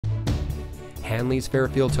Hanlees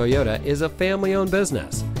Fairfield Toyota is a family-owned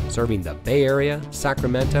business serving the Bay Area,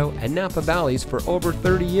 Sacramento, and Napa Valleys for over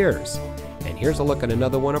 30 years. And here's a look at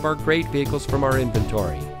another one of our great vehicles from our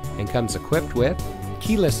inventory, and comes equipped with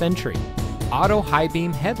keyless entry, auto high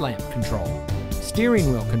beam headlamp control,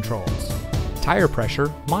 steering wheel controls, tire pressure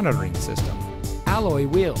monitoring system, alloy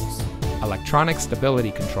wheels, electronic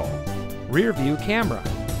stability control, rear view camera,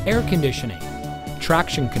 air conditioning,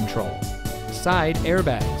 traction control, side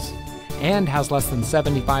airbags, and has less than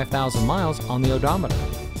 75,000 miles on the odometer.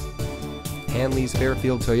 Hanlees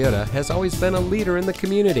Fairfield Toyota has always been a leader in the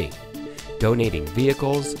community, donating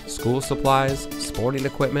vehicles, school supplies, sporting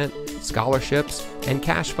equipment, scholarships, and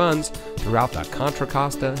cash funds throughout the Contra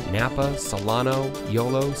Costa, Napa, Solano,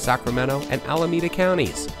 Yolo, Sacramento, and Alameda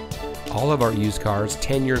counties. All of our used cars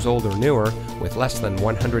 10 years old or newer with less than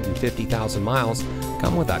 150,000 miles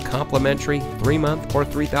come with a complimentary 3-month or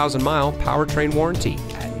 3,000-mile powertrain warranty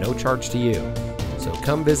at no charge to you. So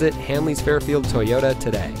come visit Hanlees Fairfield Toyota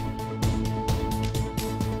today.